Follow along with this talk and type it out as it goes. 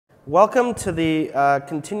Welcome to the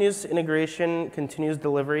Continuous Integration, Continuous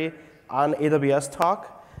Delivery on AWS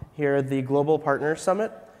talk here at the Global Partner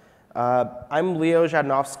Summit. I'm Leo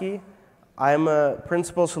Jadnowski. I'm a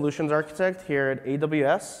Principal Solutions Architect here at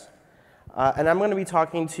AWS. And I'm going to be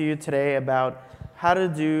talking to you today about how to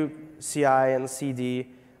do CI and CD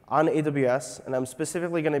on AWS. And I'm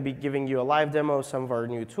specifically going to be giving you a live demo of some of our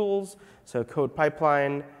new tools, so Code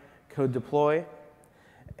Pipeline, Code Deploy.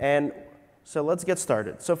 And so let's get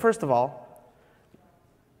started. So first of all,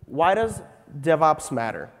 why does DevOps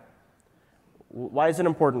matter? Why is it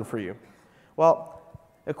important for you? Well,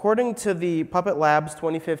 according to the Puppet Labs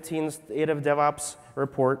 2015 State of DevOps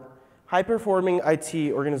report, high-performing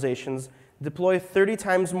IT organizations deploy 30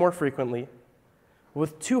 times more frequently,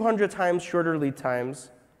 with 200 times shorter lead times,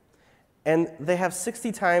 and they have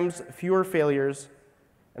 60 times fewer failures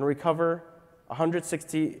and recover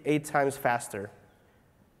 168 times faster.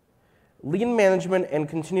 Lean management and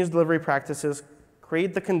continuous delivery practices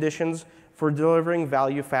create the conditions for delivering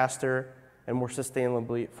value faster and more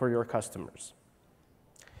sustainably for your customers.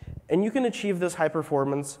 And you can achieve this high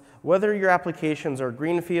performance whether your applications are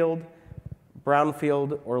greenfield,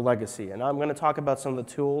 brownfield, or legacy. And I'm going to talk about some of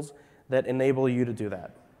the tools that enable you to do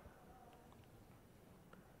that.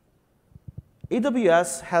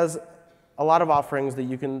 AWS has a lot of offerings that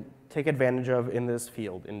you can take advantage of in this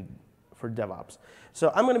field for DevOps. So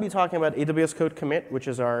I'm going to be talking about AWS Code Commit, which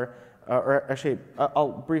is our,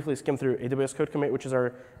 I'll briefly skim through AWS Code Commit, which is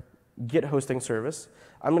our Git hosting service.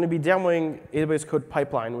 I'm going to be demoing AWS Code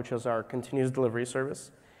Pipeline, which is our continuous delivery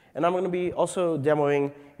service. And I'm going to be also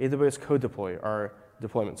demoing AWS Code Deploy, our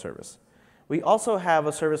deployment service. We also have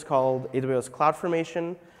a service called AWS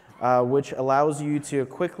CloudFormation, which allows you to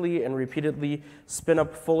quickly and repeatedly spin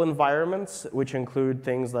up full environments, which include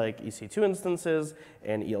things like EC2 instances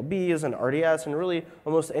and ELBs and RDS and really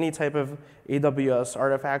almost any type of AWS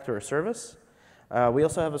artifact or service. We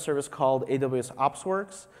also have a service called AWS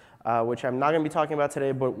OpsWorks, which I'm not going to be talking about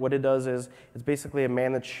today, but what it does is it's basically a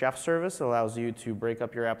managed chef service. It allows you to break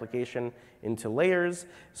up your application into layers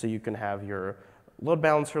so you can have your load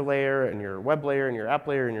balancer layer and your web layer and your app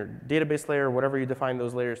layer and your database layer, whatever you define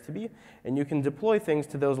those layers to be. And you can deploy things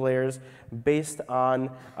to those layers based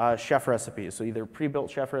on chef recipes. So either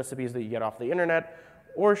pre-built chef recipes that you get off the internet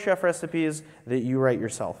or chef recipes that you write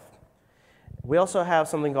yourself. We also have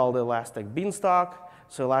something called Elastic Beanstalk.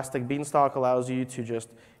 So Elastic Beanstalk allows you to just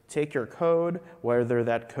take your code, whether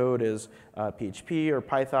that code is PHP or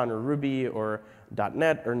Python or Ruby or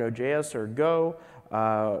 .NET or Node.js or Go,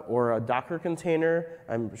 or a Docker container.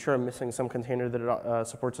 I'm sure I'm missing some container that it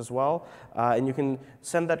supports as well. And you can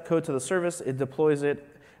send that code to the service. It deploys it.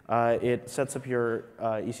 It sets up your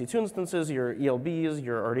EC2 instances, your ELBs,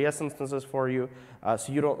 your RDS instances for you,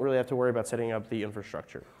 so you don't really have to worry about setting up the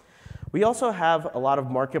infrastructure. We also have a lot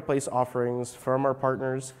of marketplace offerings from our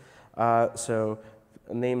partners. So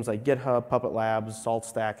names like GitHub, Puppet Labs,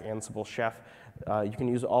 SaltStack, Ansible, Chef. You can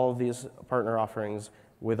use all of these partner offerings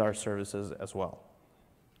with our services as well.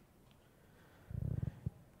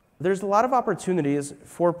 There's a lot of opportunities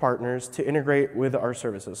for partners to integrate with our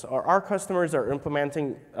services. Our customers are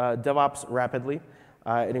implementing DevOps rapidly,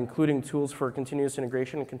 including tools for continuous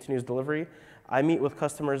integration and continuous delivery. I meet with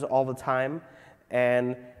customers all the time,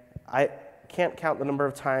 and I can't count the number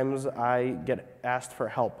of times I get asked for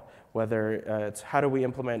help, whether it's how do we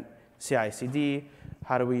implement CI/CD,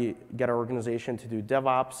 how do we get our organization to do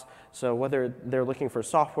DevOps. So whether they're looking for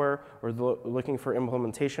software or looking for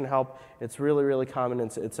implementation help, it's really, really common.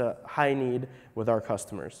 It's a high need with our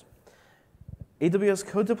customers. AWS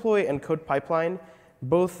Code Deploy and Code Pipeline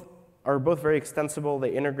are both very extensible.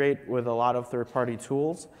 They integrate with a lot of third-party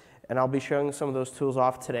tools, and I'll be showing some of those tools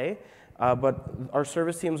off today. But our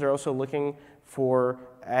service teams are also looking for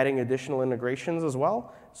adding additional integrations as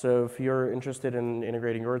well. So if you're interested in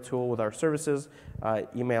integrating your tool with our services,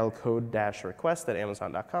 email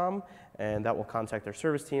code-request@amazon.com, and that will contact our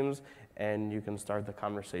service teams, and you can start the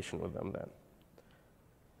conversation with them then.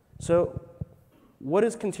 So what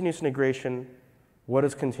is continuous integration? What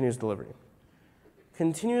is continuous delivery?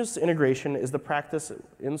 Continuous integration is the practice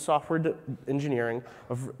in software engineering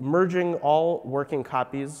of merging all working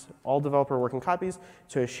copies, all developer working copies,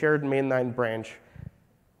 to a shared mainline branch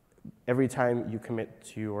every time you commit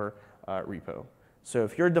to your repo. So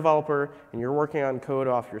if you're a developer and you're working on code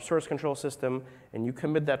off your source control system and you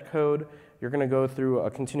commit that code, you're going to go through a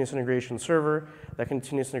continuous integration server. That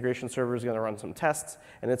continuous integration server is going to run some tests,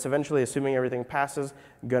 and it's eventually, assuming everything passes,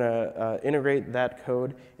 going to integrate that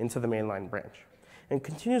code into the mainline branch. And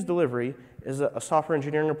continuous delivery is a software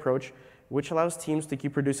engineering approach which allows teams to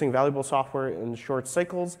keep producing valuable software in short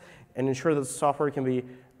cycles and ensure that the software can be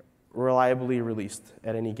reliably released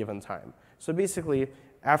at any given time. So basically,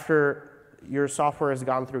 after your software has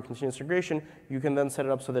gone through continuous integration, you can then set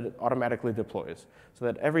it up so that it automatically deploys. So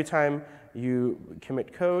that every time you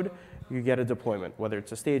commit code, you get a deployment, whether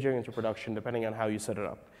it's a staging into production, depending on how you set it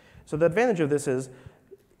up. So the advantage of this is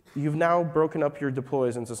you've now broken up your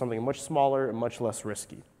deploys into something much smaller and much less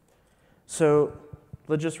risky. So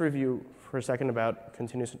let's just review for a second about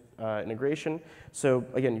continuous integration. So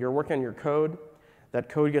again, you're working on your code. That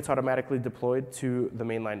code gets automatically deployed to the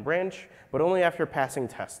mainline branch, but only after passing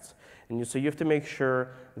tests. And so you have to make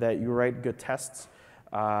sure that you write good tests.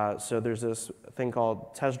 So there's this thing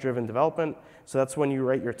called test-driven development. So that's when you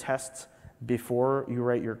write your tests before you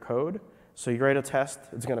write your code. So you write a test,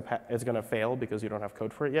 it's going to fail because you don't have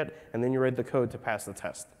code for it yet, and then you write the code to pass the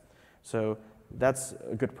test. So that's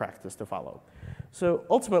a good practice to follow. So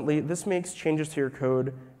ultimately, this makes changes to your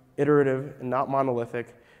code iterative and not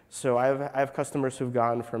monolithic. So I have customers who've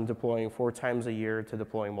gone from deploying 4 times a year to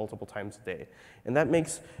deploying multiple times a day. And that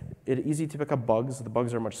makes it easy to pick up bugs. The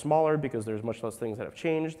bugs are much smaller because there's much less things that have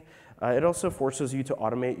changed. It also forces you to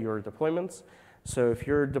automate your deployments. So if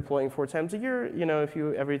you're deploying 4 times a year,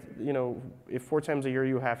 if 4 times a year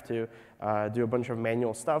you have to do a bunch of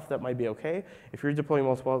manual stuff, that might be okay. If you're deploying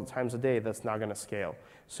multiple times a day, that's not going to scale.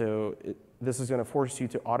 So this is going to force you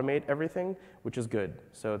to automate everything, which is good.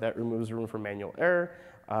 So that removes room for manual error,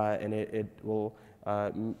 and it will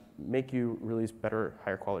make you release better,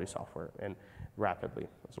 higher quality software, and rapidly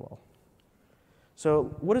as well.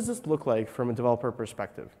 So what does this look like from a developer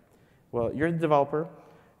perspective? Well, you're the developer.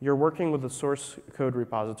 You're working with the source code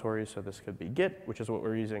repository, so this could be Git, which is what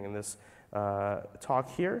we're using in this talk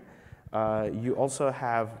here. You also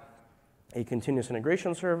have a continuous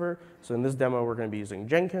integration server. So in this demo, we're going to be using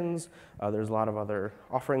Jenkins. There's a lot of other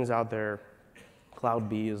offerings out there,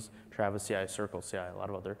 CloudBees, Travis CI, Circle CI, a lot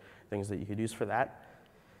of other things that you could use for that.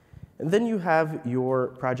 And then you have your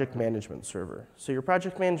project management server. So your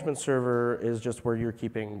project management server is just where you're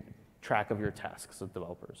keeping track of your tasks as a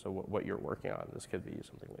developer, so what you're working on. This could be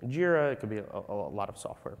something like Jira, it could be a lot of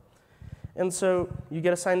software. And so you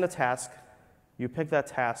get assigned a task, you pick that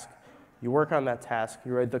task, you work on that task,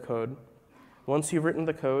 you write the code. Once you've written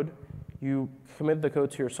the code, you commit the code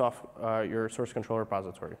to your source control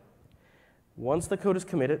repository. Once the code is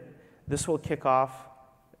committed, this will kick off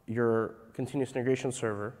your continuous integration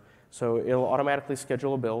server, so it'll automatically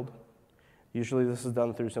schedule a build. Usually this is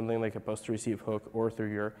done through something like a post-receive hook or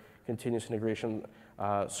through your continuous integration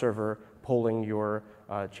server polling your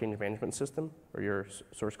change management system or your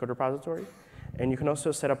source code repository. And you can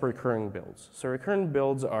also set up recurring builds. So recurring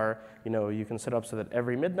builds are, you can set up so that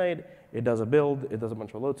every midnight it does a build, it does a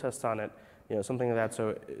bunch of load tests on it, something like that.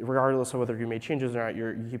 So regardless of whether you made changes or not,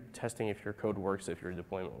 you keep testing if your code works, if your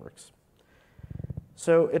deployment works.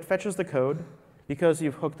 So it fetches the code. Because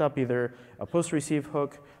you've hooked up either a post-receive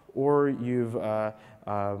hook or you're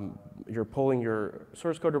polling your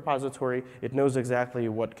source code repository, it knows exactly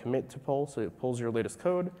what commit to pull, so it pulls your latest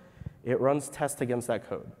code. It runs tests against that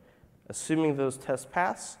code. Assuming those tests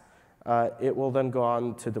pass, it will then go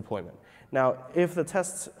on to deployment. Now, if the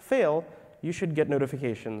tests fail, you should get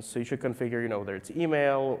notifications. So you should configure, whether it's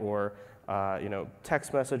email or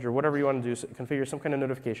text message or whatever you want to do, configure some kind of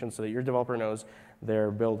notification so that your developer knows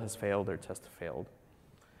their build has failed, their test failed.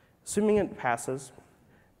 Assuming it passes,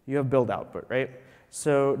 you have build output, right?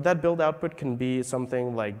 So that build output can be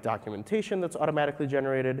something like documentation that's automatically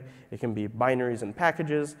generated. It can be binaries and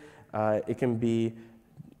packages. It can be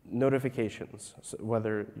notifications, so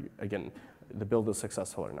whether, again, the build is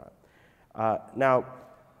successful or not. Now,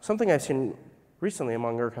 something I've seen recently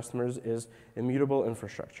among our customers is immutable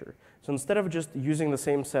infrastructure. So instead of just using the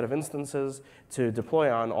same set of instances to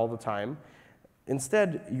deploy on all the time,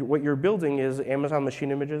 instead, what you're building is Amazon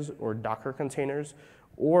machine images or Docker containers,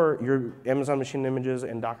 or your Amazon machine images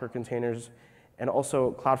and Docker containers, and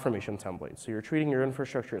also CloudFormation templates. So you're treating your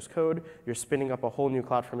infrastructure as code. You're spinning up a whole new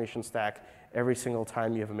CloudFormation stack every single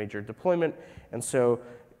time you have a major deployment. And so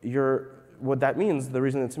what that means, the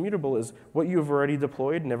reason it's immutable, is what you've already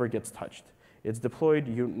deployed never gets touched. It's deployed,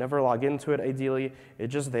 you never log into it ideally,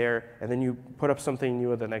 it's just there, and then you put up something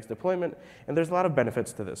new at the next deployment, and there's a lot of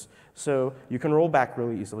benefits to this. So you can roll back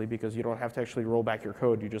really easily because you don't have to actually roll back your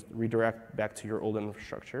code, you just redirect back to your old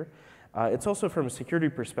infrastructure. It's also, from a security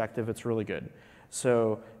perspective, it's really good.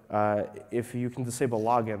 So if you can disable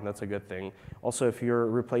login, that's a good thing. Also, if you're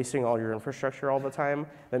replacing all your infrastructure all the time,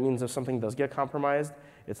 that means if something does get compromised,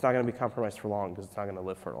 it's not going to be compromised for long because it's not going to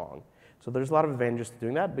live for long. So there's a lot of advantages to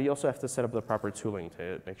doing that, but you also have to set up the proper tooling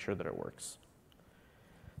to make sure that it works.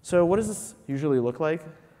 So what does this usually look like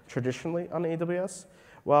traditionally on AWS?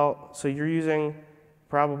 Well, so you're using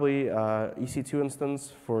probably EC2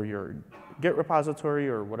 instance for your Git repository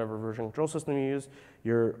or whatever version control system you use.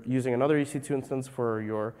 You're using another EC2 instance for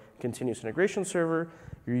your continuous integration server.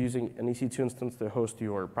 You're using an EC2 instance to host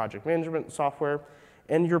your project management software.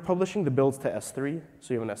 And you're publishing the builds to S3.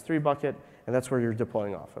 So you have an S3 bucket, and that's where you're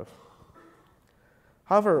deploying off of.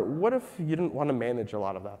 However, what if you didn't want to manage a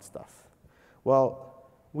lot of that stuff? Well,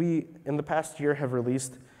 we, in the past year, have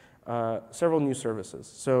released several new services.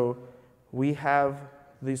 So we have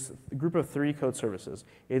this group of 3 code services: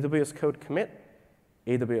 AWS Code Commit,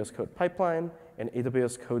 AWS Code Pipeline, and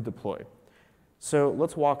AWS Code Deploy. So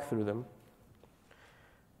let's walk through them.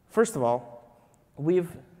 First of all,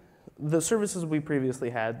 the services we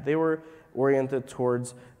previously had, they were oriented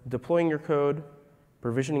towards deploying your code,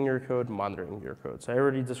 provisioning your code, monitoring your code. So I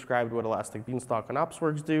already described what Elastic Beanstalk and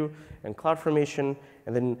OpsWorks do, and CloudFormation,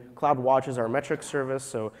 and then CloudWatch is our metrics service.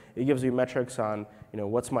 So it gives you metrics on,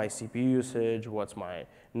 what's my CPU usage, what's my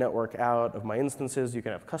network out of my instances. You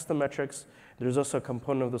can have custom metrics. There's also a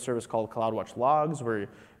component of the service called CloudWatch Logs, where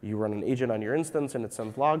you run an agent on your instance and it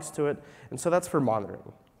sends logs to it. And so that's for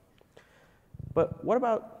monitoring. But what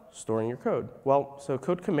about storing your code? Well, so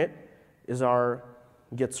Code Commit is our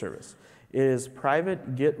Git service. It is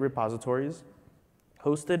private Git repositories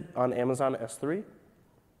hosted on Amazon S3.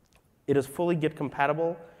 It is fully Git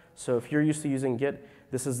compatible. So if you're used to using Git,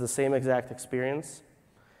 this is the same exact experience.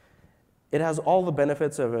 It has all the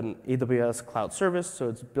benefits of an AWS cloud service. So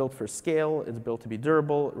it's built for scale, it's built to be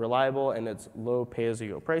durable, reliable, and it's low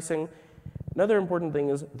pay-as-you-go pricing. Another important thing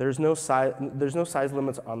is there's no size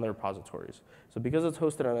limits on the repositories. So because it's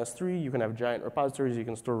hosted on S3, you can have giant repositories, you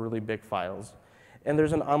can store really big files. And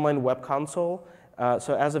there's an online web console.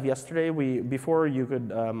 So as of yesterday, before you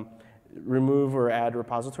could remove or add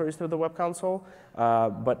repositories through the web console.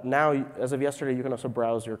 But now, as of yesterday, you can also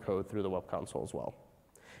browse your code through the web console as well.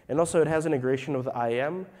 And also, it has integration with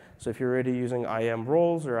IAM. So if you're already using IAM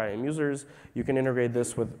roles or IAM users, you can integrate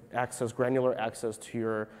this with granular access to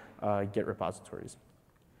your Git repositories.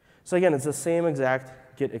 So again, it's the same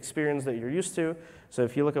exact Git experience that you're used to. So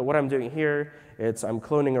if you look at what I'm doing here, I'm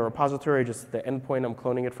cloning a repository. Just the endpoint I'm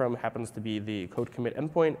cloning it from happens to be the code commit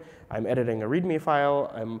endpoint. I'm editing a README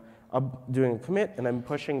file. I'm doing a commit, and I'm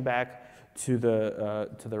pushing back to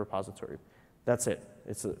the repository. That's it.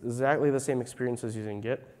 It's exactly the same experience as using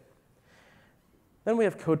Git. Then we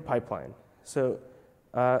have Code Pipeline. So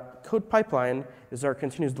Code Pipeline is our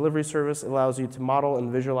continuous delivery service. It allows you to model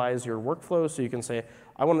and visualize your workflow. So you can say,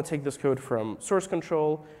 I want to take this code from source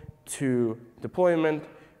control to deployment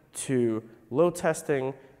to load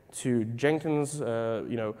testing to Jenkins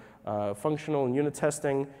functional and unit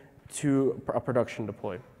testing to a production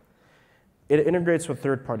deploy. It integrates with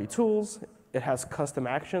third-party tools. It has custom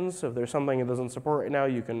actions. So if there's something it doesn't support right now,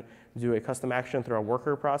 you can do a custom action through a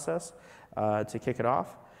worker process to kick it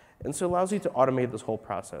off. And so it allows you to automate this whole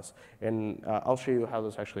process. And I'll show you how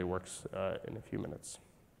this actually works in a few minutes.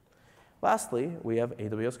 Lastly, we have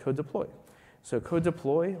AWS Code Deploy. So Code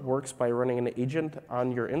Deploy works by running an agent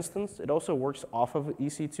on your instance. It also works off of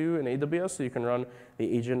EC2 and AWS, so you can run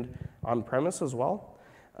the agent on-premise as well.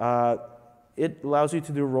 It allows you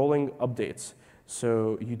to do rolling updates.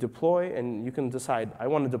 So you deploy, and you can decide, I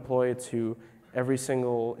want to deploy to every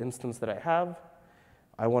single instance that I have.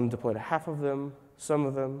 I want to deploy to half of them, some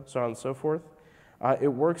of them, so on and so forth.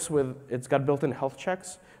 It's got built-in health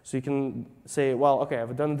checks. So you can say, well, OK,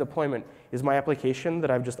 I've done the deployment. Is my application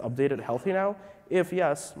that I've just updated healthy now? If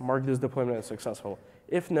yes, mark this deployment as successful.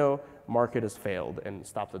 If no, mark it as failed and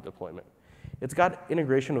stop the deployment. It's got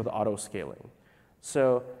integration with auto-scaling.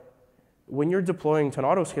 So when you're deploying to an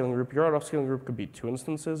auto-scaling group, your auto-scaling group could be 2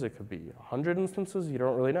 instances. It could be 100 instances. You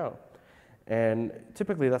don't really know. And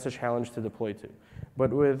typically, that's a challenge to deploy to.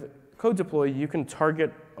 But with Code Deploy, you can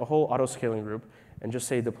target a whole auto-scaling group and just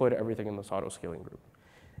say deploy to everything in this auto-scaling group.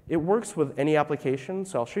 It works with any application.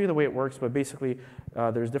 So I'll show you the way it works. But basically,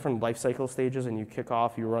 there's different lifecycle stages, and you kick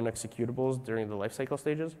off, you run executables during the lifecycle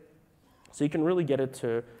stages. So you can really get it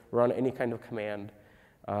to run any kind of command.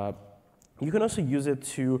 You can also use it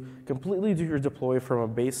to completely do your deploy from a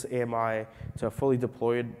base AMI to a fully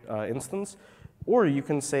deployed instance. Or you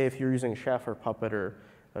can say, if you're using Chef or Puppet or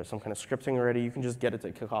some kind of scripting already, you can just get it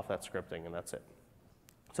to kick off that scripting, and that's it.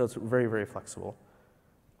 So it's very, very flexible.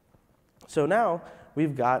 So now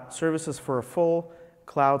we've got services for a full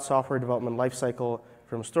cloud software development lifecycle,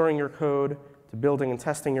 from storing your code to building and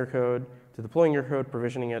testing your code to deploying your code,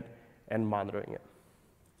 provisioning it, and monitoring it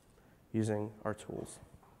using our tools.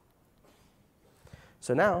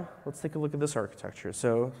 So now let's take a look at this architecture.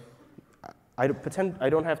 So I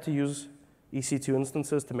don't have to use EC2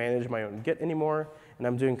 instances to manage my own Git anymore, and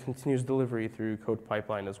I'm doing continuous delivery through Code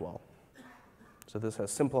Pipeline as well. So this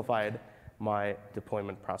has simplified my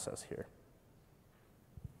deployment process here.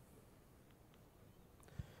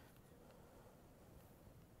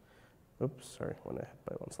 Oops, sorry, I went ahead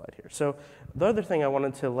by one slide here. So the other thing I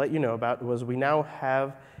wanted to let you know about was we now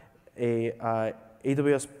have a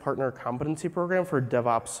AWS partner competency program for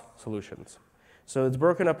DevOps solutions. So it's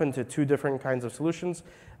broken up into two different kinds of solutions.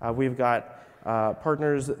 We've got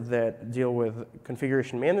partners that deal with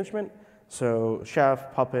configuration management. So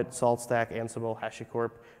Chef, Puppet, SaltStack, Ansible,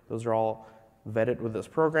 HashiCorp, those are all vetted with this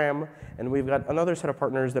program. And we've got another set of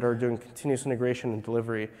partners that are doing continuous integration and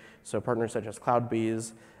delivery. So partners such as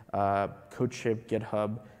CloudBees, CodeShip,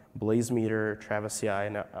 GitHub, BlazeMeter, Travis CI,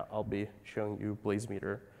 and I'll be showing you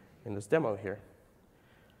BlazeMeter in this demo here.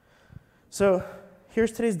 So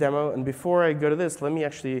here's today's demo, and before I go to this, let me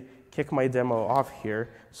actually kick my demo off here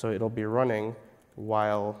so it'll be running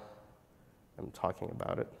while I'm talking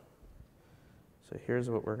about it. So here's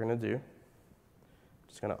what we're going to do. I'm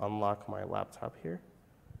just going to unlock my laptop here.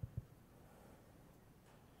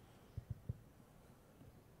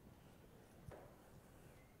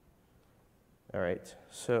 All right,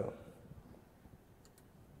 so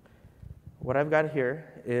what I've got here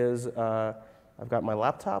is I've got my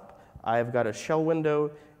laptop. I've got a shell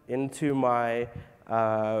window into my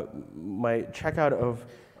my checkout of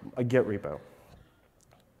a Git repo.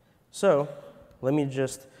 So let me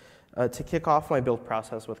just, to kick off my build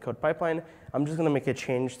process with Code Pipeline, I'm just going to make a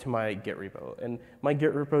change to my Git repo. And my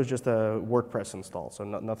Git repo is just a WordPress install, so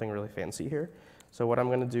nothing really fancy here. So what I'm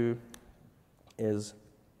going to do is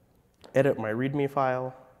edit my README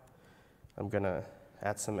file. I'm going to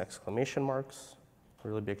add some exclamation marks,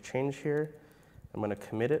 really big change here. I'm going to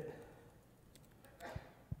commit it.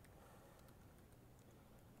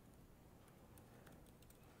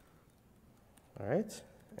 All right,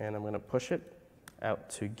 and I'm going to push it out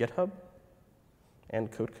to GitHub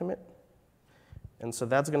and code commit. And so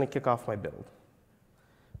that's going to kick off my build.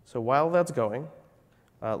 So while that's going,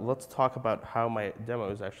 let's talk about how my demo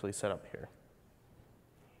is actually set up here.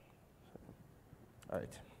 All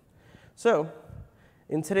right. So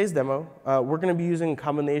in today's demo, we're going to be using a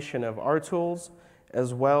combination of our tools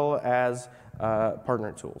as well as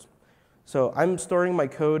partner tools. So I'm storing my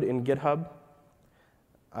code in GitHub.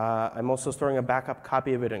 I'm also storing a backup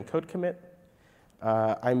copy of it in code commit.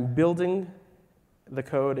 I'm building the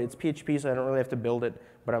code. It's PHP, so I don't really have to build it,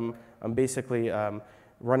 but I'm basically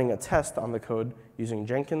running a test on the code using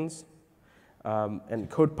Jenkins. And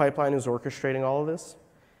Code Pipeline is orchestrating all of this.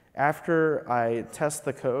 After I test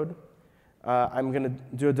the code, I'm going to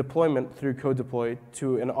do a deployment through code deploy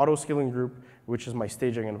to an auto-scaling group, which is my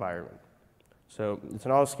staging environment. So it's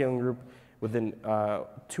an auto-scaling group within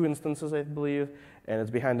 2 instances, I believe, and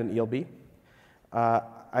it's behind an ELB.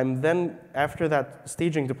 I'm then, after that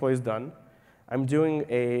staging deploy is done, I'm doing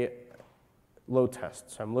a load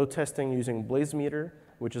test. So I'm load testing using BlazeMeter,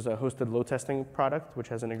 which is a hosted load testing product, which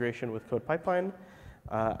has integration with Code Pipeline.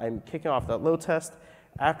 I'm kicking off that load test.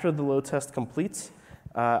 After the load test completes,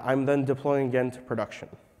 I'm then deploying again to production,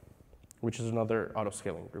 which is another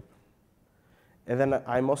auto-scaling group. And then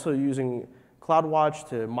I'm also using CloudWatch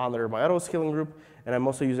to monitor my auto-scaling group, and I'm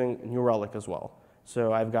also using New Relic as well.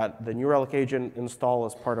 So I've got the New Relic agent installed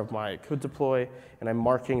as part of my code deploy, and I'm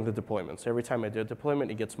marking the deployment. So every time I do a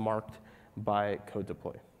deployment, it gets marked by code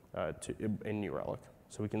deploy in New Relic,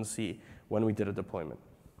 so we can see when we did a deployment.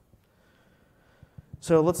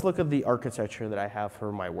 So let's look at the architecture that I have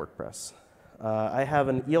for my WordPress. I have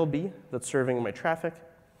an ELB that's serving my traffic.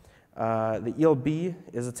 The ELB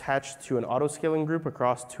is attached to an auto-scaling group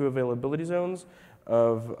across 2 availability zones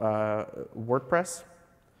of WordPress.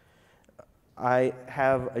 I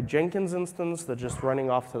have a Jenkins instance that's just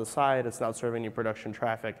running off to the side. It's not serving any production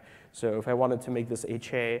traffic. So if I wanted to make this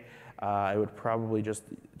HA, I would probably just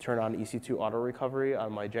turn on EC2 auto recovery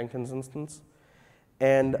on my Jenkins instance.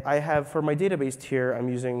 And I have, for my database tier, I'm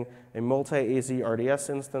using a multi-AZ RDS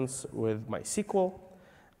instance with my SQL.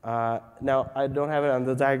 Now, I don't have it on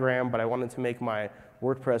the diagram, but I wanted to make my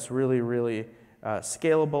WordPress really, really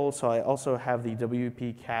scalable. So I also have the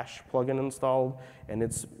WP Cache plugin installed, and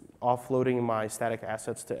it's offloading my static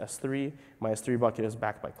assets to S3. My S3 bucket is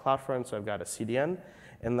backed by CloudFront, so I've got a CDN.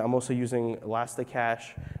 And I'm also using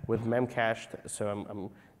Elasticache with Memcached, so I'm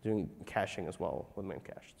doing caching as well with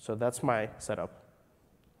Memcached. So that's my setup.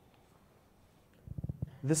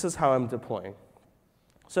 This is how I'm deploying.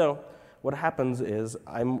 So what happens is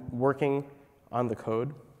I'm working on the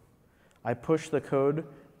code. I push the code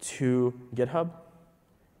to GitHub.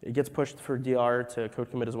 It gets pushed for DR to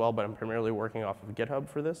code commit as well, but I'm primarily working off of GitHub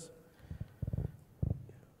for this.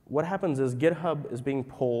 What happens is GitHub is being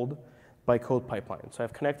pulled by Code Pipeline. So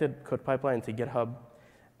I've connected Code Pipeline to GitHub,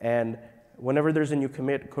 and whenever there's a new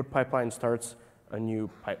commit, code pipeline starts a new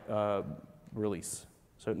release.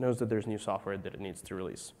 So it knows that there's new software that it needs to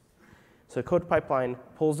release. So code pipeline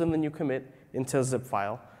pulls in the new commit into a zip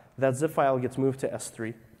file. That zip file gets moved to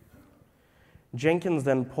S3. Jenkins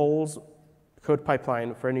then pulls code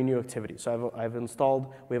pipeline for any new activity. So I've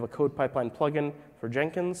installed, we have a code pipeline plugin for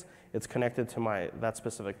Jenkins. It's connected to that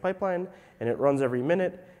specific pipeline, and it runs every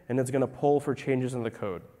minute, and it's going to pull for changes in the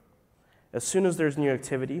code. As soon as there's new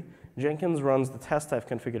activity, Jenkins runs the test I've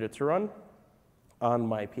configured it to run on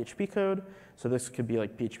my PHP code. So this could be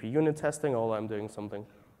like PHP unit testing, although I'm doing something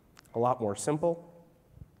a lot more simple.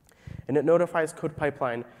 And it notifies code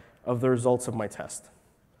pipeline of the results of my test.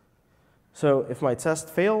 So if my test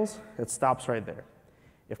fails, it stops right there.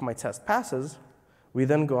 If my test passes, we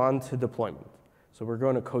then go on to deployment. So we're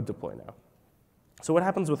going to code deploy now. So what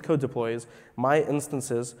happens with code deploy is my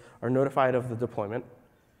instances are notified of the deployment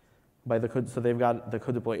by the code. So they've got the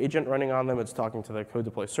code deploy agent running on them. It's talking to the code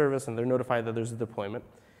deploy service, and they're notified that there's a deployment.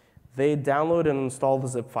 They download and install the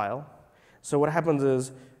zip file. So what happens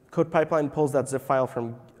is code pipeline pulls that zip file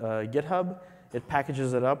from GitHub. It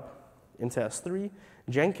packages it up into S3.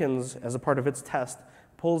 Jenkins, as a part of its test,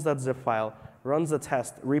 pulls that zip file, runs the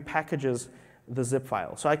test, repackages the zip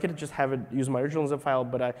file. So I could just have it use my original zip file,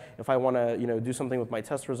 but if I want to do something with my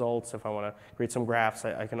test results, if I want to create some graphs,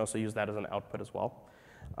 I can also use that as an output as well.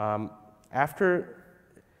 After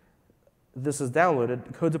this is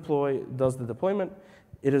downloaded, code deploy does the deployment.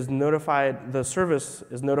 It is notified, the service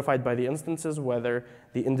is notified by the instances whether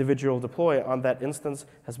the individual deploy on that instance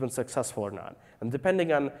has been successful or not. And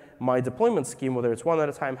depending on my deployment scheme, whether it's one at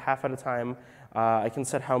a time, half at a time, I can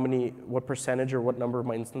set what percentage or what number of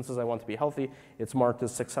my instances I want to be healthy. It's marked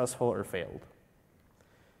as successful or failed.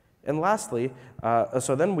 And lastly,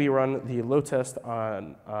 so then we run the load test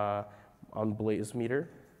on Blaze Meter.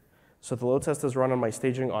 So the load test is run on my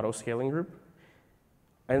staging auto scaling group.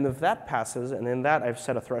 And if that passes, and in that I've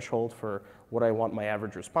set a threshold for what I want my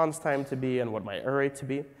average response time to be and what my error rate to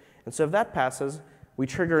be. And so if that passes, we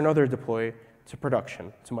trigger another deploy to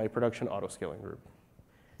production, to my production auto scaling group.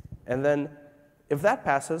 And then if that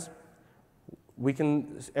passes, we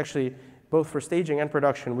can actually, both for staging and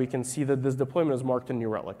production, we can see that this deployment is marked in New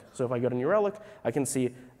Relic. So if I go to New Relic, I can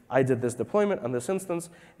see I did this deployment on this instance,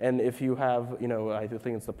 and if you have, I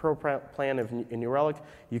think it's the Pro plan in New Relic,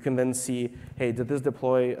 you can then see, hey, did this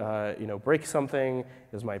deploy, break something?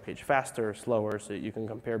 Is my page faster or slower? So you can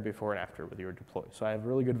compare before and after with your deploy. So I have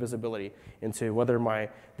really good visibility into whether my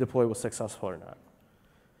deploy was successful or not.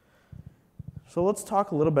 So let's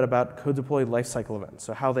talk a little bit about code deploy lifecycle events,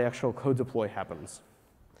 so how the actual code deploy happens.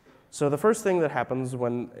 So the first thing that happens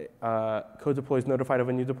when code deploy is notified of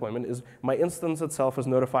a new deployment is my instance itself is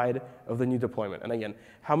notified of the new deployment. And again,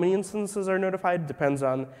 how many instances are notified depends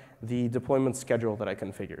on the deployment schedule that I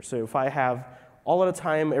configure. So if I have all at a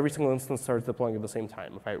time, every single instance starts deploying at the same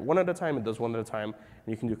time. If I have one at a time, it does one at a time. And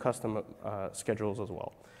you can do custom schedules as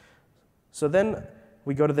well. So then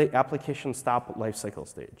we go to the application stop lifecycle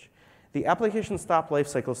stage. The application stop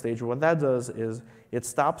lifecycle stage, what that does is it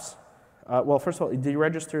stops. Well, first of all, it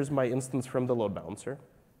deregisters my instance from the load balancer.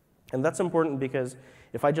 And that's important because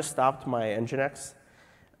if I just stopped my Nginx,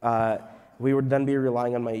 we would then be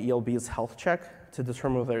relying on my ELB's health check to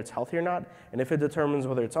determine whether it's healthy or not. And if it determines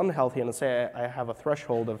whether it's unhealthy, and say I have a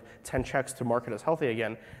threshold of 10 checks to mark it as healthy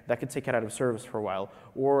again, that could take it out of service for a while.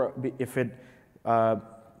 Or if it,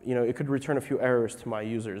 it could return a few errors to my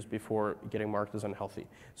users before getting marked as unhealthy.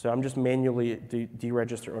 So I'm just manually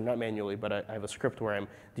deregister, or not manually, but I have a script where I'm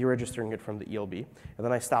deregistering it from the ELB, and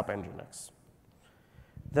then I stop Nginx.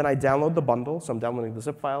 Then I download the bundle, so I'm downloading the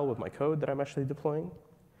zip file with my code that I'm actually deploying.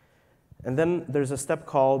 And then there's a step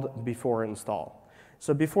called before install.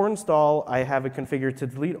 So before install, I have it configured to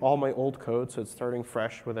delete all my old code, so it's starting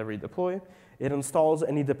fresh with every deploy. It installs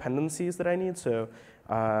any dependencies that I need. So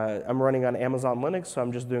I'm running on Amazon Linux, so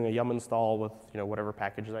I'm just doing a yum install with whatever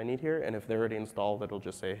packages I need here. And if they're already installed, it'll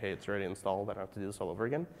just say, hey, it's already installed. I don't have to do this all over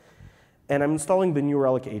again. And I'm installing the New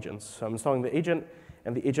Relic agents. So I'm installing the agent,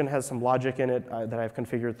 and the agent has some logic in it that I've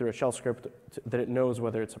configured through a shell script that it knows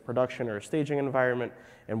whether it's a production or a staging environment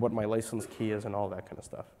and what my license key is and all that kind of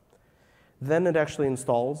stuff. Then it actually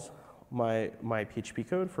installs my PHP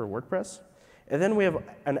code for WordPress. And then we have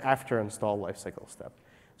an after install lifecycle step.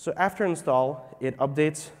 So after install, it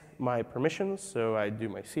updates my permissions. So I do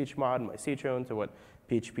my chmod and my chown to what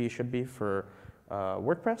PHP should be for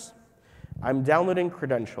WordPress. I'm downloading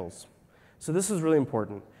credentials. So this is really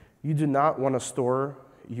important. You do not want to store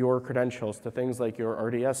your credentials to things like your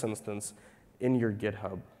RDS instance in your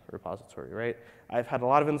GitHub repository, right? I've had a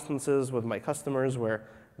lot of instances with my customers where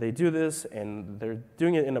they do this, and they're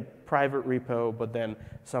doing it in a private repo, but then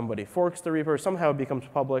somebody forks the repo, somehow it becomes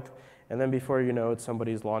public, and then before you know it,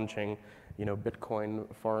 somebody's launching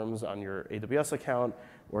Bitcoin farms on your AWS account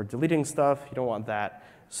or deleting stuff. You don't want that.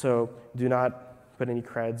 So do not put any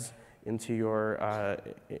creds into your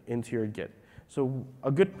Git. So a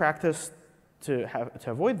good practice to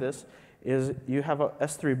avoid this is you have a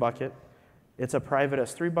S3 bucket. It's a private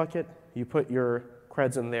S3 bucket. You put your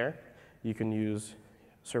creds in there. You can use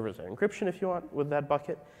server-side encryption if you want with that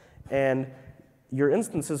bucket. And your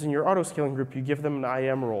instances in your auto-scaling group, you give them an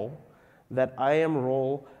IAM role. That IAM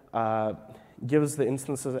role gives the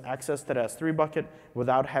instances access to that S3 bucket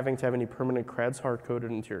without having to have any permanent creds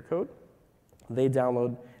hard-coded into your code. They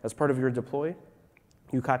download as part of your deploy.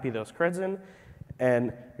 You copy those creds in,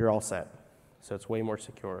 and you're all set. So it's way more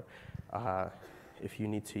secure. If you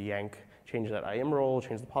need to change that IAM role,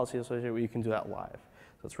 change the policy associated with it, you can do that live.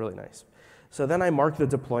 So it's really nice. So then I mark the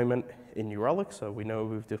deployment in New Relic, so we know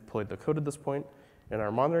we've deployed the code at this point in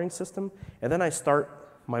our monitoring system. And then I start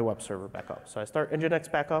my web server back up. So I start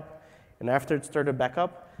Nginx back up, and after it's started back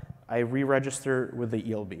up, I re-register with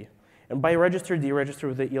the ELB. And by register, deregister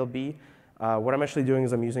with the ELB, what I'm actually doing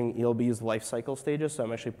is I'm using ELB's lifecycle stages, so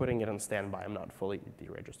I'm actually putting it on standby. I'm not fully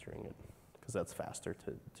deregistering it, because that's faster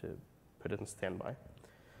to put it in standby.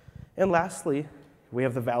 And lastly, we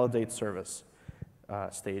have the validate service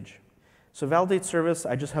stage. So validate service,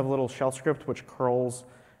 I just have a little shell script which curls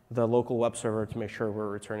the local web server to make sure we're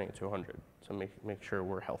returning to 100, so make sure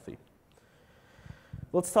we're healthy.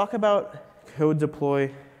 Let's talk about code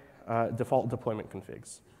deploy default deployment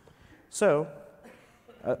configs. So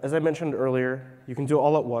as I mentioned earlier, you can do it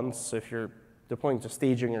all at once. So if you're deploying to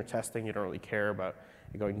staging or testing, you don't really care about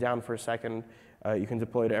it going down for a second. You can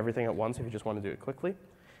deploy to everything at once if you just want to do it quickly.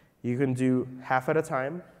 You can do half at a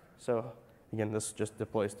time. So again, this just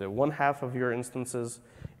deploys to one half of your instances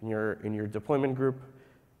in your deployment group.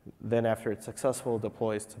 Then after it's successful, it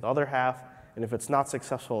deploys to the other half. And if it's not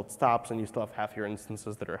successful, it stops, and you still have half your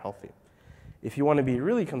instances that are healthy. If you want to be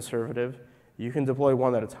really conservative, you can deploy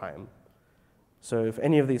one at a time. So if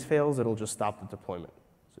any of these fails, it'll just stop the deployment.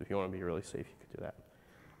 So if you want to be really safe, you could do that.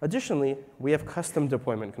 Additionally, we have custom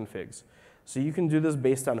deployment configs. So you can do this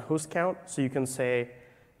based on host count. So you can say,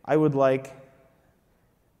 I would like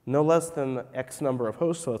no less than X number of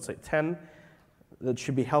hosts, so let's say 10, that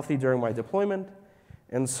should be healthy during my deployment.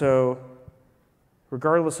 And so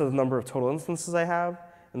regardless of the number of total instances I have,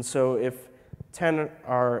 and so if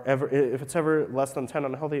it's ever less than 10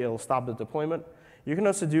 unhealthy, it'll stop the deployment. You can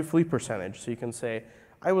also do fleet percentage. So you can say,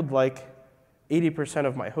 I would like 80%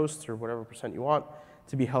 of my hosts, or whatever percent you want,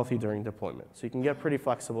 to be healthy during deployment. So you can get pretty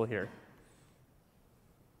flexible here.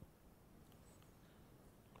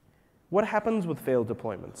 What happens with failed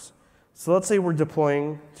deployments? So let's say we're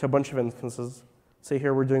deploying to a bunch of instances. Say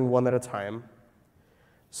here we're doing one at a time.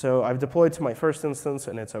 So I've deployed to my first instance,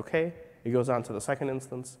 and it's OK. It goes on to the second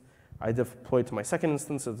instance. I deployed to my second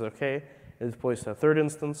instance, it's OK. It deploys to a third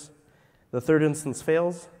instance. The third instance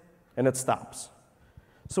fails, and it stops.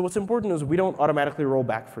 So what's important is we don't automatically roll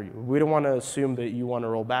back for you. We don't want to assume that you want to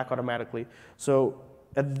roll back automatically. So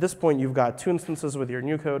at this point, you've got 2 instances with your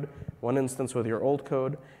new code, 1 instance with your old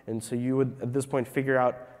code. And so you would, at this point, figure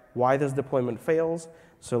out why this deployment fails.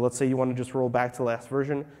 So let's say you want to just roll back to the last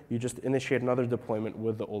version. You just initiate another deployment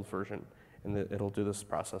with the old version, and it'll do this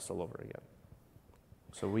process all over again.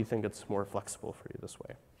 So we think it's more flexible for you this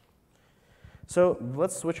way. So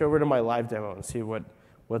let's switch over to my live demo and see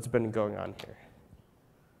what's been going on here.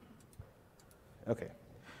 OK.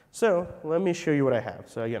 So let me show you what I have.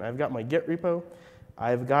 So again, I've got my Git repo.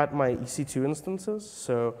 I've got my EC2 instances.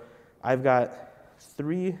 So I've got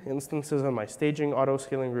 3 instances on my staging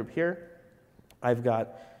auto-scaling group here. I've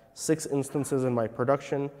got 6 instances in my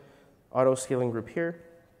production auto-scaling group here.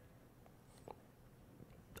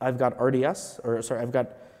 I've got RDS, or sorry, I've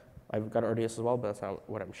got RDS as well, but that's not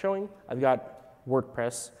what I'm showing. I've got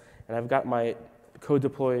WordPress, and I've got my code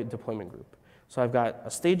deploy deployment group. So I've got a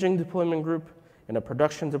staging deployment group and a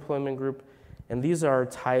production deployment group, and these are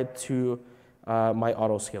tied to my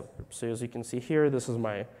auto-scaling group. So as you can see here, this is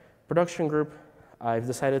my production group. I've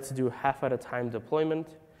decided to do half at a time deployment,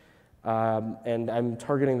 and I'm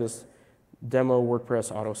targeting this demo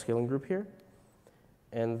WordPress auto-scaling group here.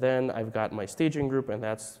 And then I've got my staging group, and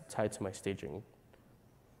that's tied to my staging.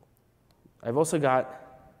 I've also got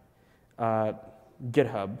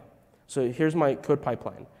GitHub. So here's my code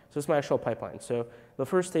pipeline. So this is my actual pipeline. So the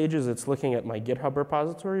first stage is it's looking at my GitHub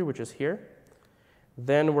repository, which is here.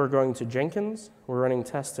 Then we're going to Jenkins. We're running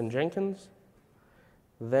tests in Jenkins.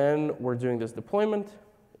 Then we're doing this deployment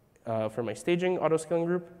for my staging auto-scaling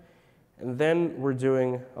group. And then we're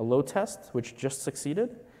doing a load test, which just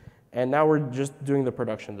succeeded. And now we're just doing the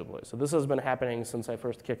production deploy. So this has been happening since I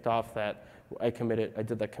first kicked off that I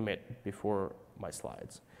did that commit before my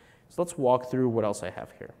slides. So let's walk through what else I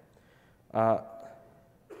have here.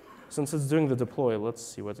 Since it's doing the deploy, let's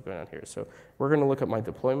see what's going on here. So we're going to look at my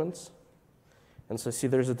deployments. And so see,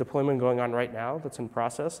 there's a deployment going on right now that's in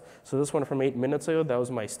process. So this one from 8 minutes ago, that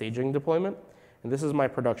was my staging deployment. And this is my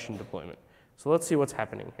production deployment. So let's see what's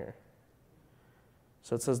happening here.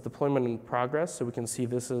 So it says deployment in progress. So we can see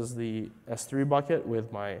this is the S3 bucket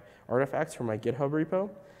with my artifacts from my GitHub repo.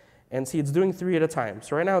 And see, it's doing 3 at a time.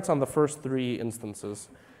 So right now it's on the first 3 instances.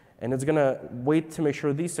 And it's going to wait to make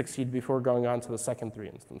sure these succeed before going on to the second 3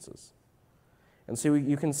 instances. And so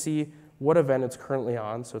you can see what event it's currently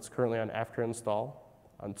on. So it's currently on after install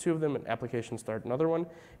on 2 of them, and application start another one.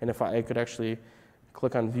 And if I could actually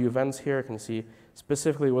click on view events here, I can see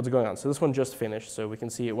specifically what's going on. So this one just finished, so we can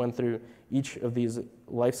see it went through each of these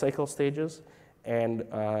lifecycle stages, and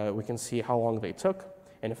we can see how long they took.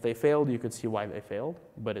 And if they failed, you could see why they failed,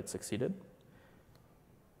 but it succeeded.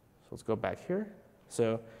 So let's go back here.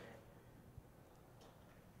 So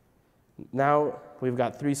now we've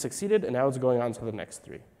got 3 succeeded, and now it's going on to the next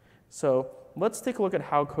 3. So let's take a look at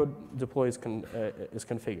how code deploy is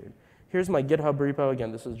configured. Here's my GitHub repo.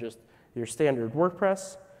 Again, this is just your standard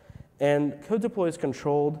WordPress. And code deploy is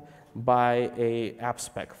controlled by a app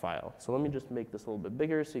spec file. So let me just make this a little bit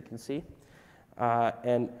bigger so you can see.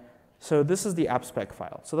 And so this is the app spec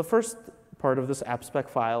file. So the first part of this app spec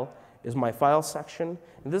file is my file section.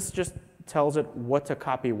 And this just tells it what to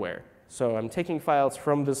copy where. So I'm taking files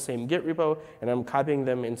from this same Git repo, and I'm copying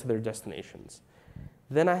them into their destinations.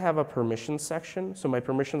 Then I have a permissions section. So my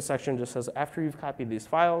permissions section just says, after you've copied these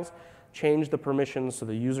files, change the permissions, so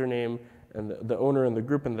the username and the owner and the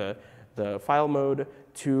group and the file mode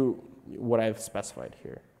to what I've specified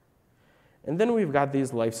here. And then we've got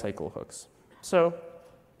these lifecycle hooks. So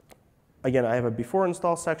again, I have a before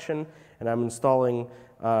install section, and I'm installing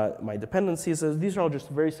my dependencies. These are all just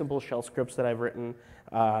very simple shell scripts that I've written.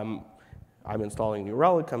 I'm installing New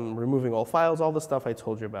Relic. I'm removing all files, all the stuff I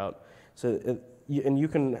told you about. So and you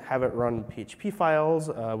can have it run PHP files,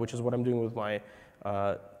 which is what I'm doing with my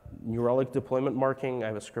New Relic deployment marking. I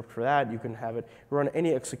have a script for that. You can have it run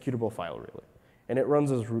any executable file, really. And it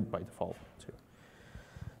runs as root by default, too.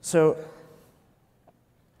 So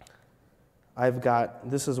I've got,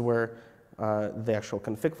 this is where the actual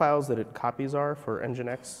config files that it copies are for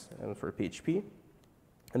Nginx and for PHP.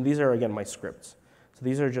 And these are, again, my scripts. So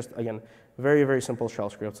these are just, again, very, very simple shell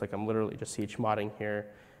scripts. Like I'm literally just chmodding here.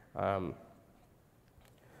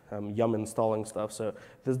 Yum installing stuff, so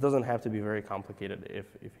this doesn't have to be very complicated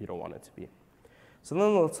if you don't want it to be. So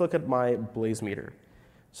then let's look at my Blaze meter.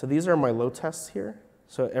 So these are my load tests here.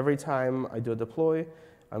 So every time I do a deploy,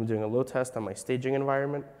 I'm doing a load test on my staging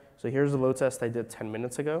environment. So here's the load test I did 10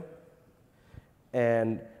 minutes ago.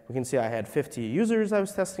 And we can see I had 50 users I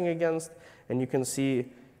was testing against, and you can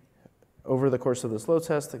see over the course of this load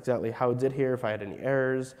test exactly how it did here, if I had any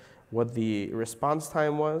errors, what the response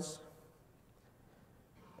time was.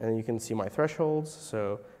 And you can see my thresholds.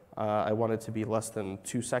 So I want it to be less than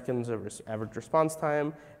 2 seconds of average response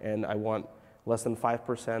time, and I want less than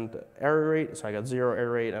 5% error rate. So I got 0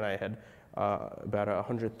 error rate, and I had about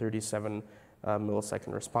 137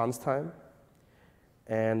 millisecond response time.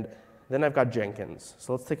 And then I've got Jenkins.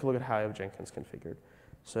 So let's take a look at how I have Jenkins configured.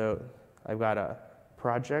 So I've got a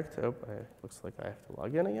project. Oh, looks like I have to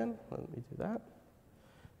log in again. Let me do that.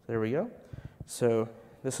 There we go. So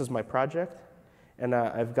this is my project. And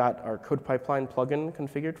I've got our code pipeline plugin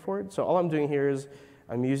configured for it. So all I'm doing here is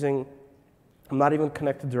I'm not even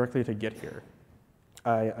connected directly to Git here.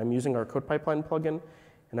 I'm using our code pipeline plugin,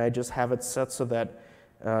 and I just have it set so that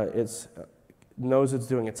it knows it's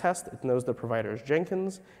doing a test. It knows the provider is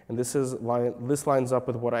Jenkins, and this lines up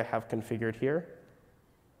with what I have configured here.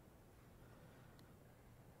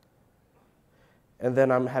 And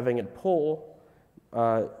then I'm having it pull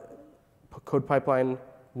code pipeline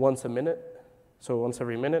once a minute. So once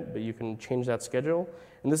every minute, but you can change that schedule.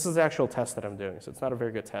 And this is the actual test that I'm doing. So it's not a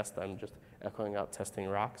very good test. I'm just echoing out testing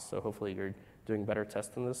rocks. So hopefully you're doing better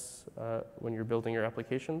tests than this when you're building your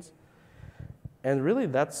applications. And really,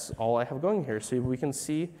 that's all I have going here. So we can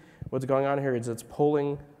see what's going on here is it's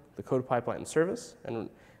pulling the code pipeline service. And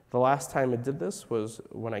the last time it did this was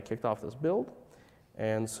when I kicked off this build.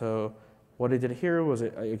 And so what I did here was,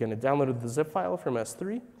 it downloaded the zip file from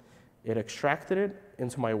S3. It extracted it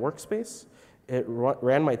into my workspace. It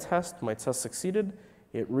ran my test succeeded,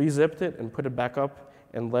 it rezipped it and put it back up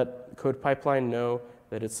and let code pipeline know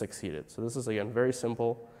that it succeeded. So this is, again, very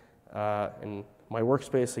simple. And my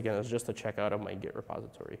workspace, again, is just a checkout of my Git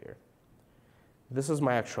repository here. This is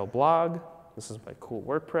my actual blog. This is my cool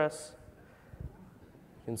WordPress.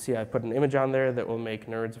 You can see I put an image on there that will make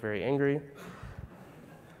nerds very angry.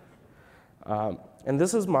 And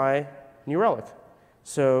this is my New Relic.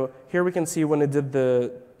 So here we can see when it did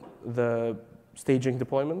the staging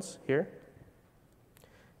deployments here.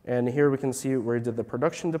 And here we can see where it did the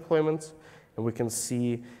production deployments. And we can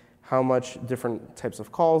see how much different types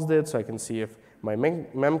of calls did. So I can see if my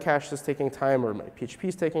memcache is taking time or my PHP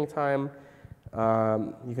is taking time.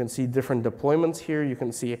 You can see different deployments here. You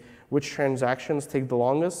can see which transactions take the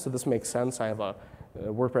longest. So this makes sense. I have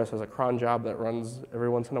WordPress has a cron job that runs every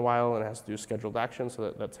once in a while and has to do scheduled actions, so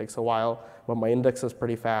that takes a while. But my index is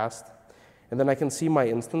pretty fast. And then I can see my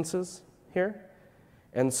instances here.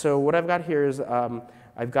 And so what I've got here is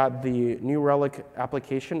I've got the New Relic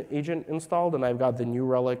application agent installed, and I've got the New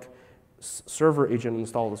Relic server agent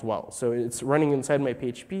installed as well. So it's running inside my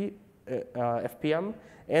PHP FPM,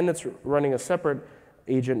 and it's running a separate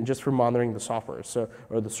agent just for monitoring the software,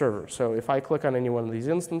 or the server. So if I click on any one of these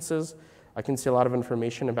instances, I can see a lot of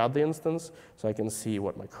information about the instance. So I can see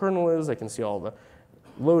what my kernel is. I can see all the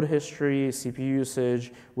load history, CPU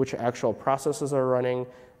usage, which actual processes are running,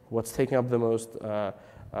 what's taking up the most,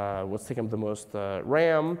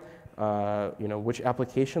 RAM, which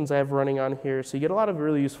applications I have running on here. So you get a lot of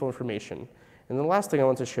really useful information. And the last thing I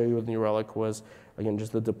want to show you with New Relic was, again,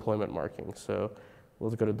 just the deployment marking. So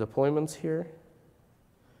let's go to deployments here.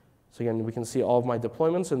 So again, we can see all of my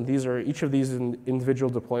deployments, and each of these is an individual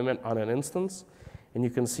deployment on an instance. And you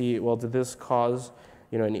can see, well, did this cause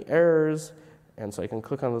any errors? And so I can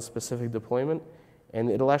click on the specific deployment, and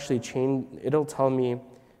it'll actually change. It'll tell me,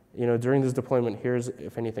 during this deployment, here's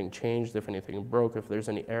if anything changed, if anything broke, if there's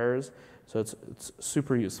any errors. So it's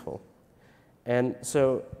super useful. And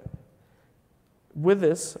so with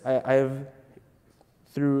this, I've,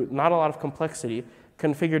 through not a lot of complexity,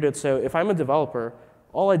 configured it so if I'm a developer,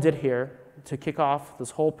 all I did here to kick off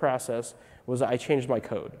this whole process was I changed my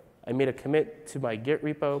code. I made a commit to my Git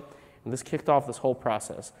repo, and this kicked off this whole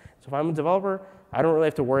process. So if I'm a developer, I don't really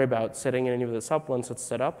have to worry about setting any of this up once it's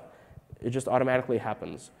set up. It just automatically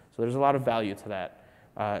happens. So there's a lot of value to that.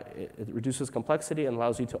 It reduces complexity and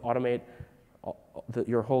allows you to automate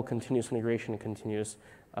your whole continuous integration and continuous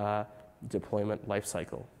deployment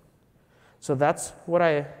lifecycle. So that's what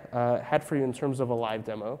I had for you in terms of a live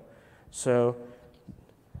demo. So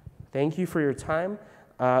thank you for your time.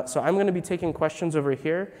 So I'm going to be taking questions over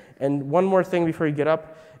here. And one more thing before you get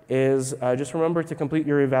up is just remember to complete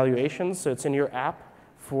your evaluations. So it's in your app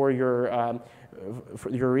for your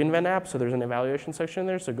reInvent app. So there's an evaluation section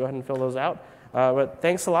there. So go ahead and fill those out. But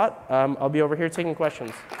thanks a lot. I'll be over here taking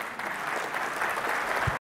questions.